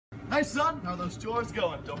Hi, son. How are those chores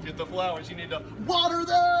going? Don't forget the flowers. You need to water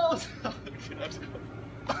those.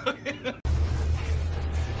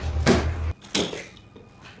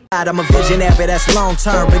 I'm a visionary, that's long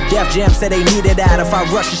term, but Def Jam said they needed that. If I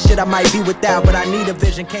rush the shit, I might be without, but I need a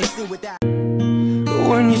vision, can't see without.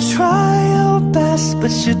 When you try your best,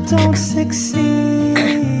 but you don't succeed.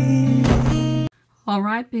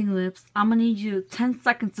 Alright, big lips, I'm gonna need you 10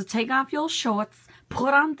 seconds to take off your shorts,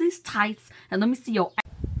 put on these tights, and let me see your.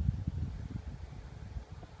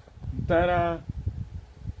 Ta-da!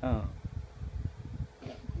 Oh.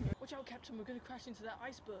 Watch out, Captain, we're gonna crash into that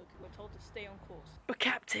iceberg. We're told to stay on course. But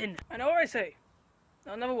Captain, I know what I say.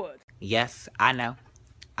 Not another word. Yes, I know.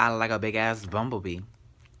 I like a big ass bumblebee.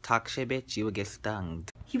 Talk shit, bitch, you would get stung.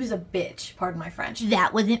 He was a bitch, pardon my French.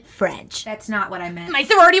 That wasn't French. That's not what I meant. My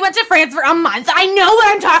sorority went to France for a month. I know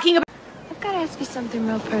what I'm talking about. I've got to ask you something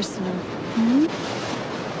real personal. Hmm?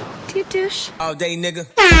 Do you douche? All day, nigga.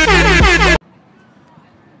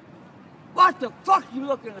 What the fuck you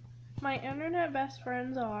looking at? My internet best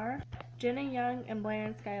friends are Jenna Young and Blaine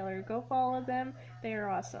and Skylar. Go follow them. They are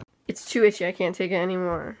awesome. It's too itchy. I can't take it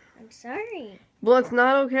anymore. I'm sorry. Well, it's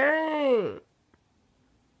not okay.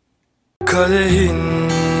 Kadehin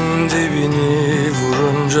dibini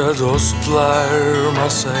vurunca dostlar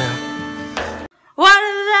masaya. What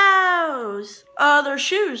are those? They're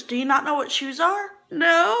shoes. Do you not know what shoes are?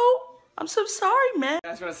 No? I'm so sorry, man. You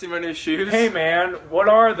guys want to see my new shoes? Hey, man, what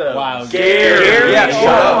are those? Wow, Gary. Yeah, shut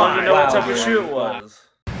up. You know Wow, what type of Gary. shoe it was.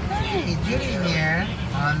 Hey, Judy here.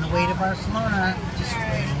 On the way to Barcelona. Just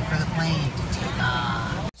waiting for the plane to take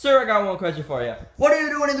off. Sir, I got one question for you. What are you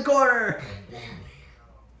doing in the corner?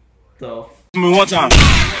 So. Hit me one time.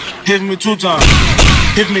 Hit me two times.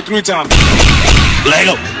 Hit me three times.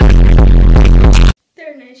 Lego.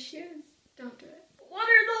 They're nice shoes. Don't do it. What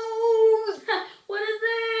are those? What is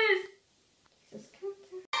this?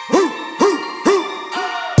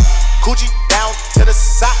 Coochie down to the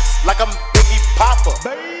socks like I'm Biggie Papa.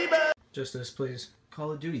 Baby. Just this, please.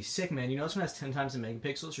 Call of Duty, sick, man. You know this one has 10 times the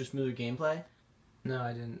megapixels for smoother gameplay? No,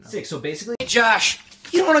 I didn't. Sick, so basically... Hey, Josh,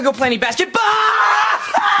 you don't want to go play any basketball?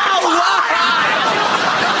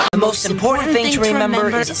 The most important thing to remember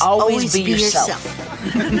is always be yourself.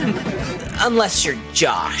 Unless you're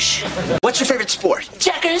Josh. What's your favorite sport?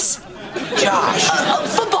 Checkers. Josh.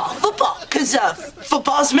 Football. Cause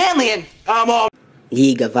football's manly and I'm all...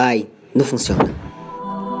 Liga, vai. Não funciona.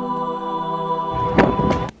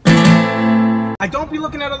 I don't be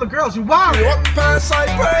looking at other girls, you wild! Walk past like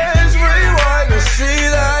praise, rewind to see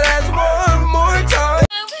that as one more time.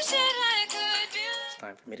 It's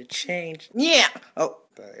time for me to change. Yeah! Oh,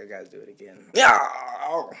 I gotta do it again. Yeah!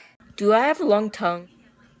 Do I have a long tongue?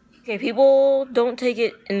 Okay, people don't take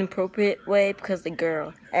it in an appropriate way because the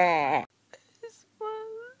girl. This was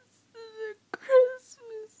the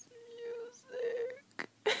Christmas music.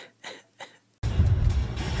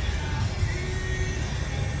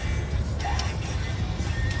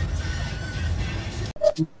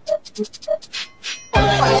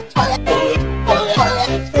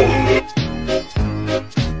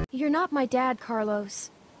 You're not my dad,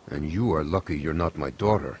 Carlos. And you are lucky you're not my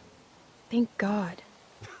daughter. Thank God.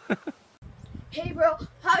 Hey, bro,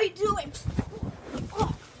 how you doing?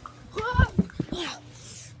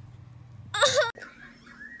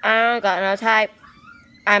 I don't got no type.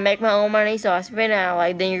 I make my own money, so I spend it out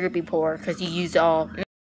like then you're gonna be poor because you used all.